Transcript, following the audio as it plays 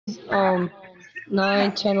9,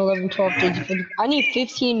 10, 11, 12, 13, 14. I need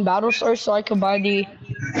 15 battle stars so I could buy the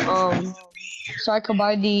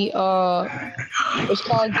it's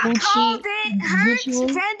called I called it. Gucci Hurts.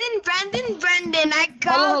 one. Brendan. I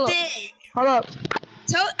called it. Hold up.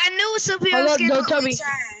 So I knew Hold superhero up, skin don't would tell me.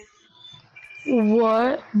 return.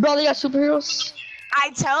 What? Bro, they got superheroes?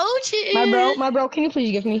 I told you. My bro, can you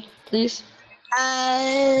please give me? Please?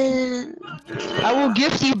 Uh, I will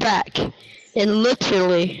gift you back in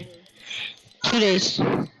literally 2 days.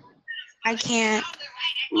 I can't.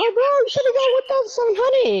 My bro, you should have got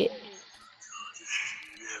 1,700.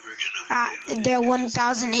 They're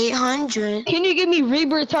 1,800. Can you give me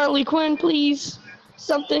Rebirth Harley Quinn, please?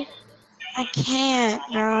 Something? I can't,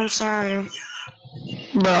 bro. I'm sorry.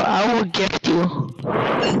 Bro, I will gift you.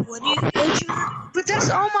 Wait, what you? But that's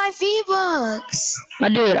all my V-Bucks. My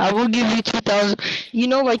dude, I will give you 2,000. You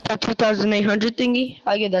know, like that 2,800 thingy?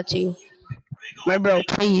 I'll give that to you. My bro,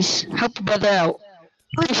 please help a brother out.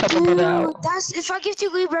 Please help a brother out. That's if I give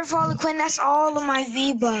you Libra for Harley Quinn, that's all of my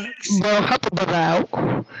V-Bucks. Bro, help a brother out.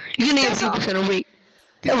 You're gonna get V-Bucks in a week.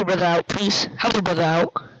 Help a brother out, please. Help a brother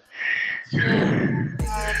out.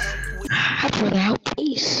 Help a brother out,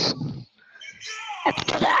 please. Help a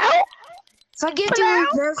brother out. If I give you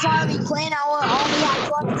Libra for Harley Quinn, I will only have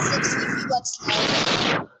 260 V-Bucks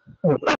left.